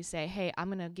basically say, "Hey, I'm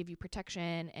going to give you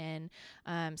protection and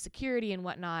security and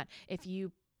whatnot if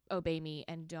you obey me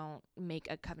and don't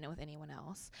make a covenant with anyone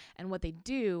else." And what they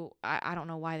do, I don't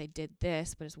know why they did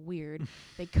this, but it's weird.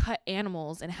 They cut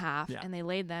animals in half and they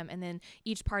laid them, and then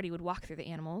each party would walk through the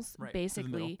animals,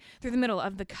 basically through the middle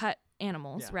of the cut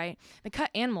animals, right? The cut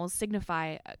animals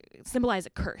symbolize a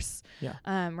curse,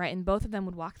 right? And both of them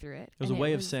would walk through it. It was a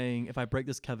way of saying, if I break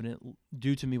this covenant,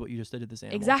 do to me what you just did to this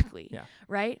animal. Exactly.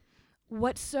 Right?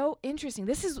 What's so interesting,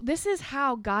 this is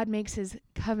how God makes his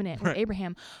covenant with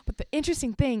Abraham. But the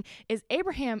interesting thing is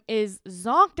Abraham is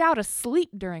zonked out asleep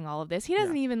during all of this. He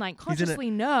doesn't even consciously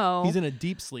know. He's in a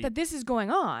deep sleep. That this is going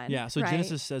on. Yeah, so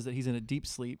Genesis says that he's in a deep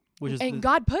sleep, which is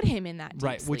God put him in that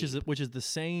deep sleep. which is the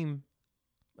same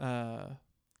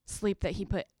sleep that he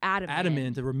put Adam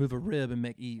in to remove a rib and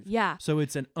make Eve. Yeah. So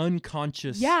it's an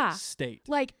unconscious state.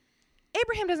 Like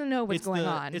Abraham doesn't know what's going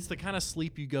on. It's the kind of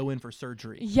sleep you go in for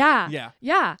surgery. Yeah.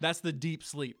 That's the deep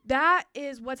sleep. That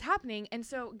is what's happening. And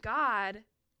so God,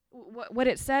 what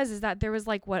it says is that there was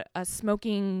a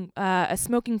smoking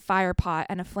fire pot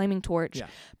and a flaming torch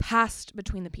passed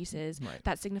between the pieces.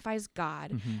 That signifies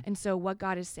God. And so what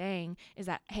God is saying is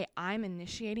that, hey, I'm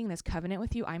initiating this covenant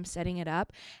with you. I'm setting it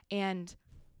up, and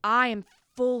I am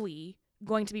fully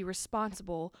going to be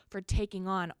responsible for taking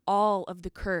on all of the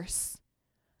curse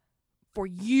for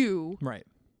you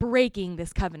breaking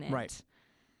this covenant. Right.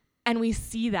 And we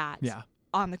see that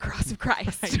on the cross of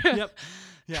Christ. Yep.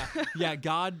 Yeah.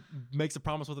 God makes a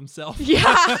promise with himself. But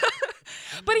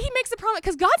he makes a promise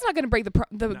because God's not going to break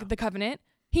the covenant.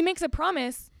 He makes a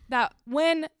promise that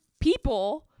when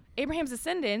people, Abraham's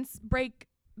descendants, break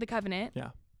the covenant,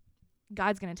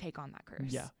 God's going to take on that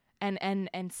curse.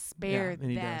 And spare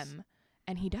them.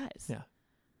 And he does. Yeah.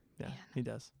 He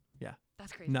does.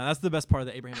 That's crazy. No, that's the best part of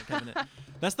the Abrahamic covenant.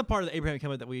 That's the part of the Abrahamic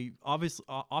covenant that we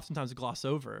oftentimes gloss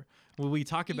over when we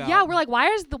talk about. Yeah, we're like, why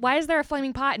is there a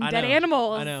flaming pot and dead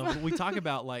animals? I know. We talk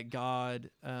about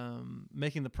God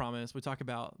making the promise. We talk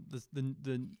about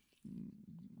the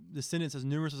descendants as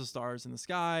numerous as the stars in the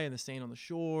sky and the sand on the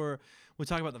shore. We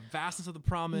talk about the vastness of the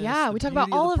promise. Yeah, we talk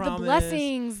about all of the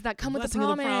blessings that come with the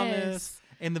promise.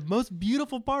 And the most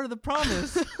beautiful part of the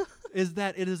promise is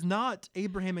that it is not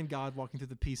Abraham and God walking through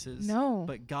the pieces. No.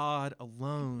 But God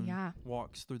alone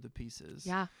walks through the pieces.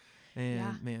 Yeah.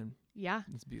 And man. Yeah.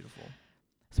 It's beautiful.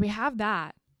 So we have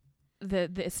that,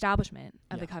 the establishment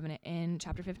of the covenant in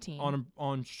chapter 15.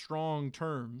 On strong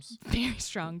terms. Very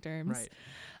strong terms.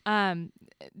 Right.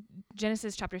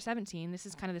 Genesis chapter 17, this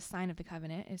is kind of the sign of the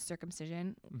covenant, is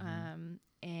circumcision.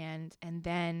 And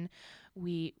then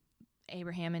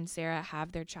Abraham and Sarah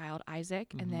have their child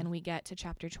Isaac, and then we get to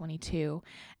chapter 22,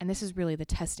 and this is really the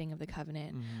testing of the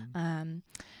covenant,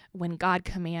 when God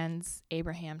commands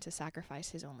Abraham to sacrifice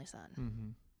his only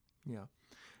son.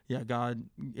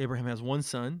 Abraham has one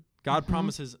son. God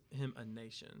promises him a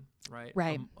nation, right?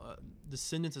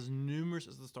 Descendants as numerous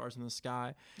as the stars in the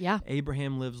sky.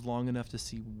 Abraham lives long enough to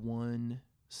see one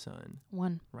son.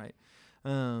 Right?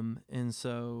 And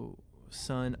so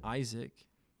son Isaac,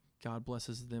 God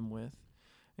blesses them with,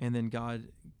 and then God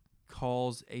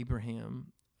calls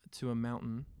Abraham to a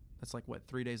mountain that's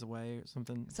 3 days away or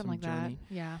something like journey.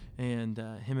 that. Yeah. And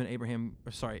Abraham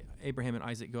and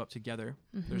Isaac go up together.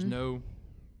 There's no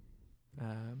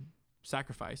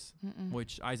sacrifice,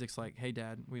 which Isaac's like, "Hey,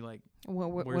 Dad, where's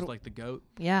the goat?"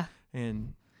 Yeah.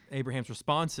 And Abraham's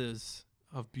response is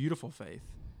of beautiful faith,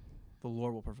 "The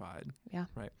Lord will provide." Yeah.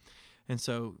 Right. And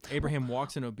so Abraham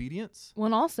walks in obedience. Well,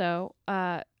 and also,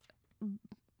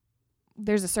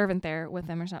 there's a servant there with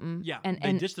him or something. Yeah,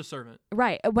 and ditch the servant.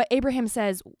 Right. What Abraham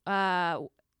says,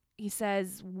 he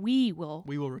says, we will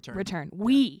return.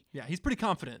 Yeah, he's pretty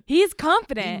confident. He's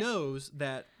confident. He knows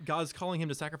that God's calling him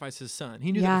to sacrifice his son.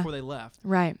 He knew that before they left.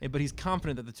 Right. But he's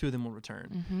confident that the two of them will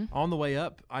return. On the way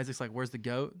up, Isaac's like, "Where's the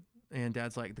goat?" And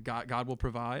Dad's like, God will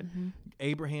provide."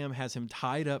 Abraham has him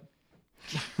tied up.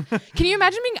 Can you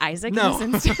imagine being Isaac in this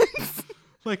instance?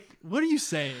 What are you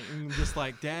saying? Just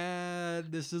like,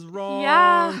 "Dad, this is wrong."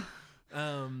 Yeah.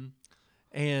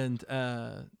 And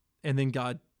then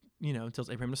God, tells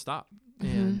Abraham to stop,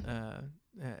 and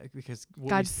because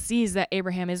God sees that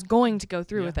Abraham is going to go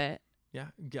through with it. Yeah.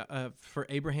 For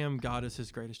Abraham, God is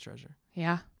his greatest treasure.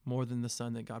 Yeah. More than the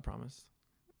son that God promised.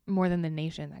 More than the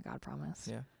nation that God promised.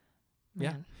 Yeah.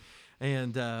 Man.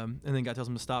 And then God tells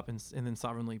him to stop, and then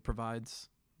sovereignly provides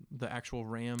the actual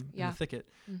ram in the thicket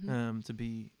to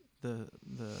be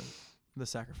the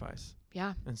sacrifice.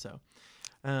 Yeah. And so,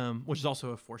 which is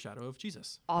also a foreshadow of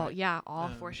Jesus. All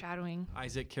foreshadowing.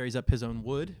 Isaac carries up his own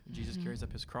wood. Jesus carries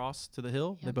up his cross to the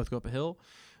hill. Yep. They both go up a hill.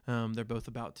 They're both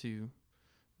about to.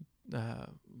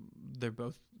 They're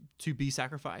both to be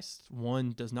sacrificed.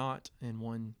 One does not, and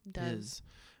one is.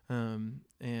 And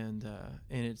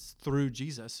it's through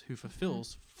Jesus who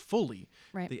fulfills fully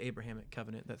the Abrahamic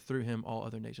covenant, that through him all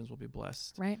other nations will be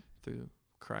blessed. Right. Through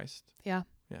Christ. Yeah.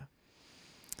 Yeah.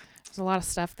 There's a lot of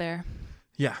stuff there.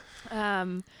 Yeah.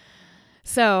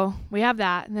 So we have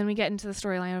that, and then we get into the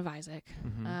storyline of Isaac.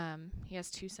 He has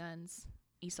 2 sons,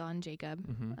 Esau and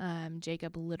Jacob.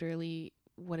 Jacob literally,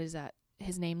 what is that?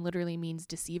 His name literally means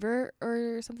deceiver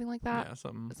or something like that. Yeah,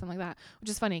 something like that, which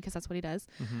is funny because that's what he does.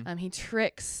 He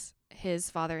tricks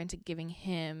his father into giving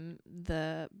him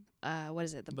the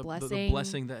the blessing. The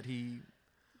blessing that he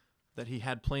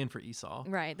had planned for Esau.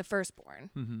 Right, the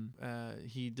firstborn.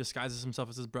 He disguises himself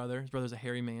as his brother. His brother's a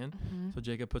hairy man, so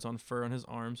Jacob puts on fur on his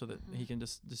arm so that he can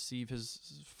just deceive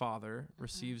his father.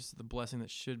 Receives the blessing that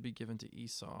should be given to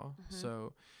Esau.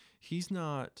 So he's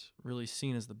not really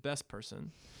seen as the best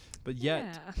person. But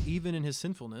yet, even in his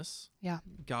sinfulness,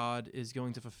 God is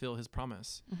going to fulfill his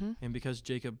promise. And because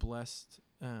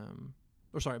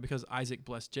because Isaac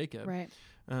blessed Jacob,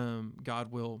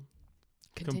 God will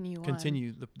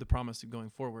continue the promise of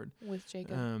going forward with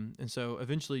Jacob. And so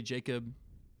eventually Jacob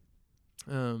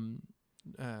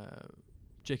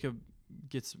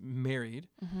gets married.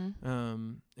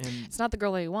 And it's not the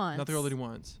girl that he wants. Not the girl that he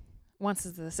wants. Wants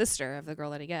is the sister of the girl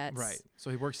that he gets. Right.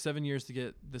 So he works 7 years to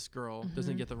get this girl,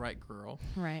 doesn't get the right girl.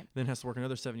 Right. Then has to work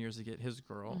another 7 years to get his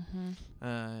girl.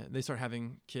 They start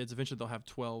having kids. Eventually they'll have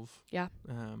 12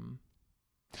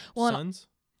 sons.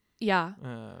 Yeah.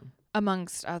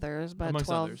 Amongst others, but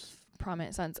 12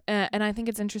 prominent sons. And I think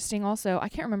it's interesting also, I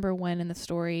can't remember when in the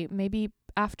story, maybe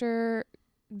after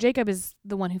Jacob is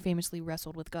the one who famously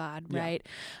wrestled with God, right?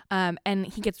 And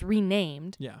he gets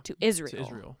renamed to Israel. To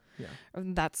Israel. Yeah.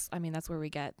 That's where we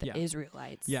get the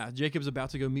Israelites. Yeah. Jacob's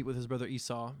about to go meet with his brother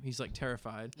Esau. He's like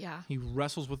terrified. Yeah. He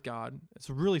wrestles with God. It's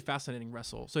a really fascinating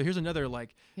wrestle. So here's another when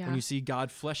you see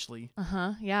God fleshly.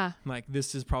 Yeah. Like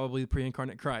this is probably the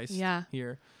pre-incarnate Christ. Yeah.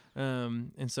 Here.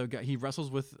 And so he wrestles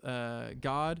with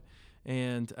God,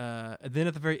 and then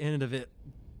at the very end of it,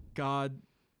 God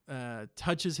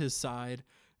touches his side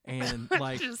and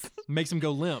makes him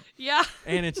go limp. Yeah.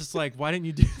 And it's just like, why didn't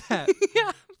you do that?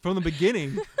 From the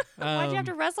beginning. Why'd you have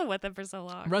to wrestle with him for so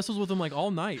long? Wrestles with him all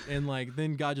night, and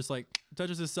then God just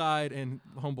touches his side, and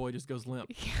homeboy just goes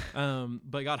limp.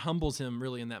 But God humbles him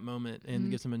really in that moment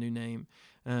and gives him a new name.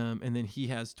 And then he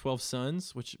has 12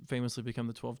 sons, which famously become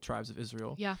the 12 tribes of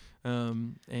Israel. Yeah.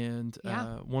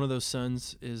 One of those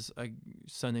sons is a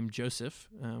son named Joseph,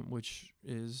 which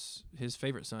is his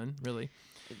favorite son, really.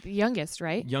 The youngest,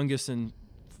 right? Youngest and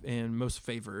most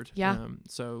favored. Yeah.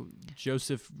 So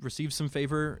Joseph receives some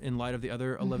favor in light of the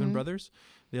other 11 brothers.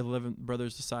 The 11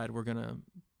 brothers decide we're going to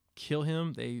kill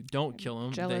him. They don't kill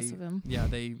him. Jealous of him. Yeah,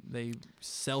 they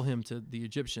sell him to the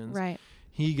Egyptians. Right.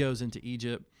 He goes into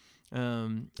Egypt.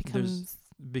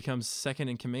 Becomes second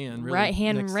in command, really,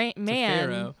 right-hand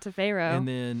man to Pharaoh. And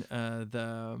then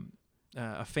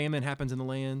a famine happens in the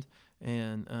land,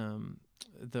 and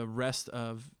the rest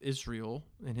of Israel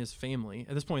and his family,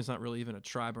 at this point it's not really even a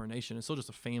tribe or a nation, it's still just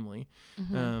a family.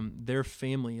 Their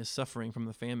family is suffering from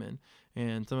the famine,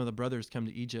 and some of the brothers come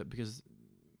to Egypt because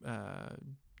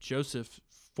Joseph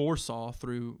foresaw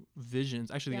through visions,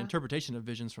 actually the interpretation of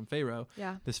visions from Pharaoh,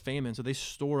 this famine. So they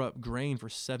store up grain for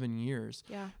 7 years.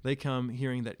 They come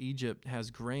hearing that Egypt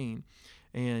has grain,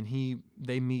 and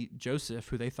they meet Joseph,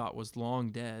 who they thought was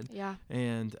long dead.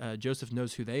 And Joseph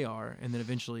knows who they are, and then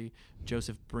eventually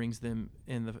Joseph brings them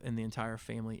and the entire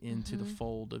family into the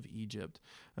fold of Egypt.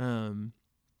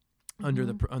 Under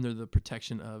the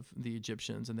protection of the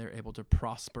Egyptians, and they're able to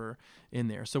prosper in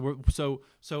there.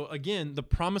 So again, the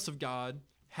promise of God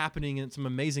happening in some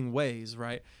amazing ways,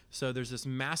 right? So there's this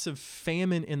massive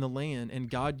famine in the land, and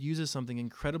God uses something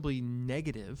incredibly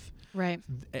negative, right?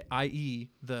 I.e.,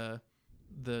 the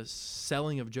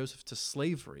selling of Joseph to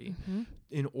slavery,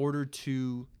 in order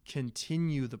to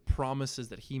continue the promises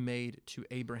that he made to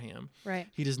Abraham. Right.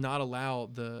 He does not allow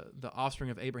the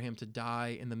offspring of Abraham to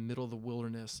die in the middle of the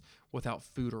wilderness without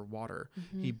food or water.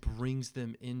 He brings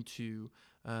them into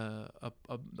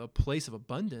a place of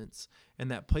abundance, and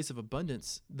that place of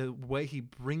abundance, the way he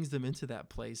brings them into that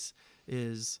place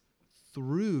is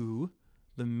through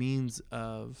the means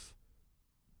of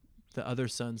the other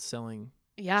sons selling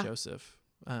Joseph.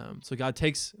 So God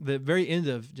takes the very end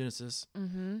of Genesis,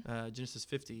 Mm-hmm. Genesis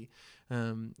 50.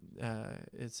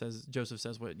 It says, Joseph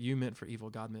says, what you meant for evil,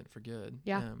 God meant for good.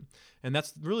 Yeah. And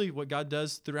that's really what God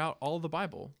does throughout all of the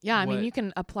Bible. Yeah, I mean, you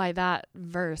can apply that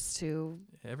verse to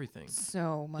everything.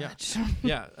 So much.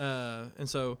 Yeah. And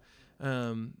so,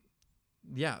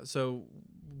 so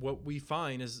what we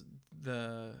find is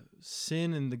the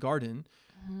sin in the garden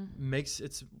makes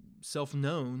itself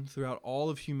known throughout all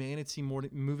of humanity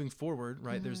moving forward,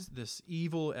 right? There's this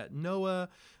evil at Noah.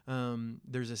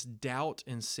 There's this doubt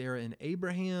in Sarah and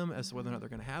Abraham as to whether or not they're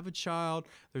going to have a child.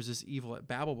 There's this evil at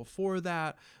Babel before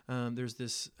that. There's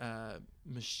this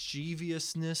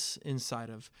mischievousness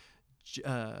inside of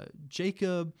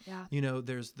Jacob. Yeah.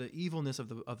 There's the evilness of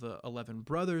the 11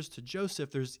 brothers to Joseph.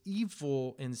 There's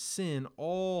evil and sin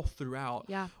all throughout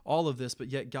all of this, but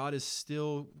yet God is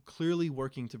still clearly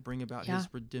working to bring about his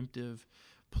redemptive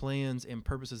plans and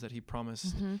purposes that he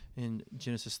promised in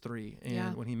Genesis 3.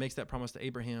 And when he makes that promise to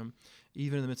Abraham,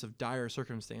 even in the midst of dire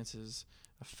circumstances,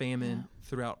 a famine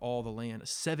throughout all the land, a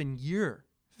 7-year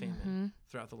famine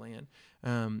throughout the land,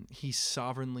 he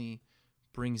sovereignly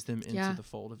brings them into the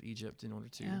fold of Egypt in order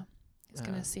to he's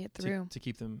gonna see it through to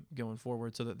keep them going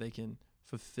forward so that they can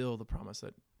fulfill the promise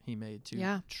that he made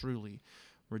to truly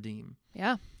redeem.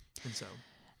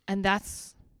 And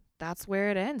that's where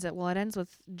it ends. It ends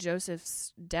with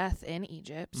Joseph's death in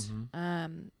Egypt.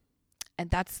 And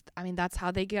that's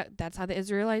how the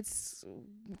Israelites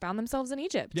found themselves in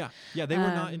Egypt. Yeah, they were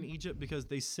not in Egypt because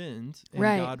they sinned and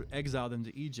God exiled them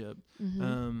to Egypt.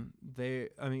 They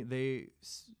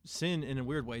sin in a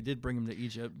weird way did bring them to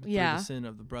Egypt through the sin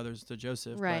of the brothers to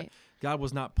Joseph. But God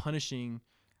was not punishing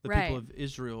the people of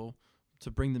Israel to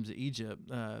bring them to Egypt.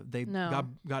 God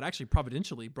actually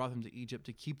providentially brought them to Egypt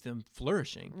to keep them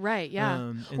flourishing. Right,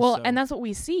 yeah. And that's what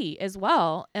we see as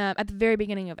well. At the very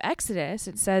beginning of Exodus,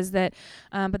 it says that,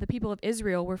 but the people of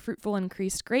Israel were fruitful and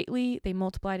increased greatly. They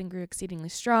multiplied and grew exceedingly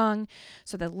strong.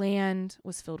 So the land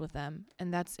was filled with them.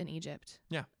 And that's in Egypt.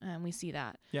 Yeah. And we see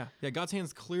that. Yeah, God's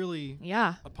hand's clearly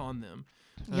upon them.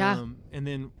 And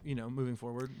then, moving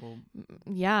forward,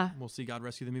 we'll see God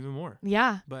rescue them even more.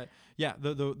 But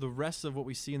the rest of what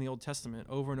we see in the Old Testament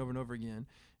over and over and over again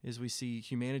is we see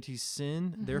humanity's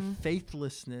sin, their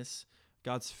faithlessness,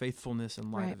 God's faithfulness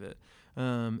in light of it.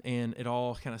 And it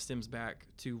all kind of stems back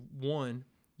to one,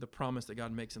 the promise that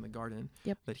God makes in the garden,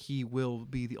 that he will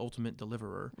be the ultimate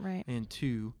deliverer. Right. And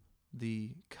two,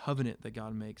 the covenant that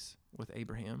God makes with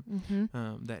Abraham,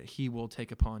 that he will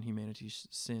take upon humanity's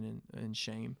sin and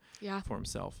shame for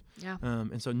himself.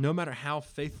 And so no matter how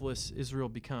faithless Israel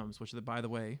becomes, which, by the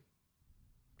way,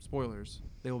 spoilers,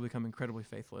 they will become incredibly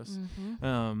faithless,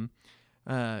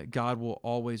 God will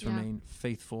always remain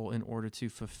faithful in order to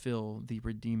fulfill the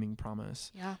redeeming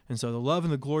promise. And so the love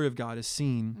and the glory of God is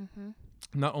seen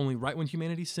not only right when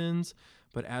humanity sins,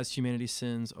 but as humanity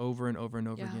sins over and over and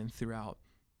over again throughout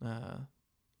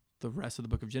the rest of the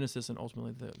book of Genesis and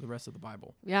ultimately the rest of the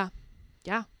Bible. Yeah.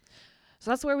 So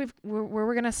that's where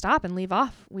we're gonna stop and leave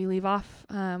off. We leave off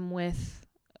with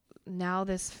now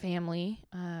this family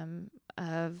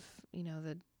of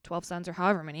the 12 sons or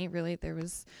however many really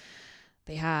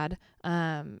they had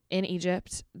in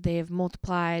Egypt. They've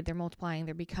multiplied. They're multiplying.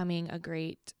 They're becoming a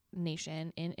great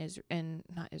nation in in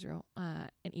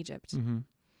Egypt.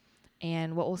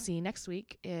 And what we'll see next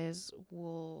week is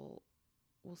we'll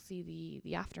see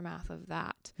the aftermath of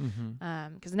that.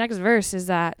 Because the next verse is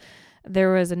that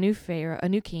there was a new pharaoh, a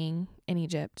new king in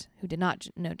Egypt who did not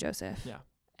know Joseph.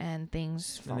 And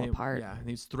things fall apart. And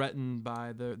he's threatened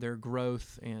by their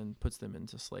growth and puts them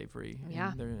into slavery.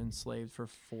 And they're enslaved for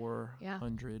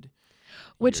 400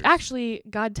 Which years. Actually,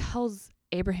 God tells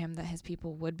Abraham that his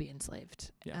people would be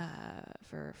enslaved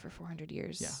for 400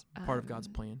 years. Part of God's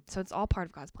plan. So it's all part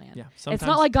of God's plan. Sometimes it's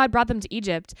not like God brought them to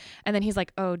Egypt and then he's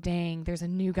like, oh, dang, there's a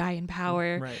new guy in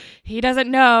power. Right. He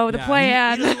doesn't know the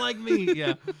plan. He doesn't like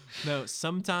me. No,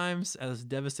 sometimes, as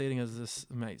devastating as this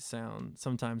might sound,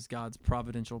 sometimes God's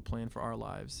providential plan for our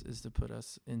lives is to put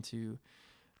us into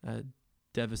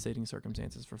devastating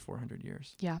circumstances for 400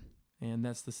 years. And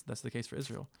that's the case for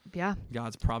Israel.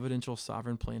 God's providential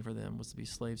sovereign plan for them was to be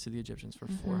slaves to the Egyptians for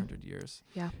 400 years.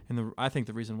 And I think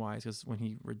the reason why is because when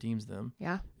he redeems them,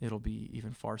 it'll be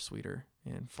even far sweeter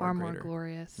and far greater. More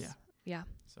glorious.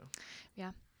 So.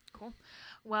 Cool.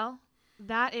 Well,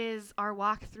 that is our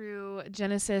walk through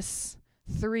Genesis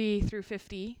 3 through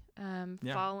 50.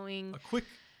 Following a quick.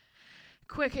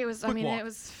 It was. Walk. It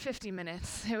was 50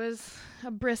 minutes. It was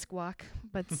a brisk walk,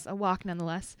 but it's a walk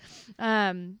nonetheless.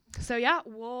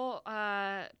 We'll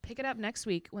pick it up next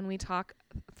week when we talk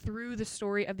through the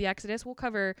story of the Exodus. We'll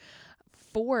cover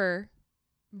 4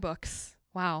 books.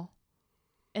 Wow,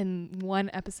 in one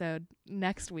episode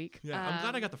next week. Yeah, I'm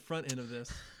glad I got the front end of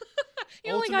this.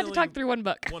 You only got to talk through one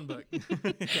book. One book.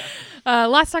 Yeah.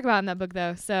 Lots to talk about in that book,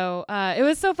 though. So it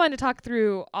was so fun to talk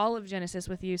through all of Genesis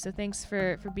with you. So thanks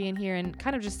for being here and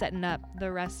kind of just setting up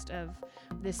the rest of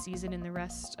this season and the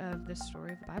rest of the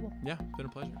story of the Bible. Yeah, been a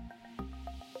pleasure.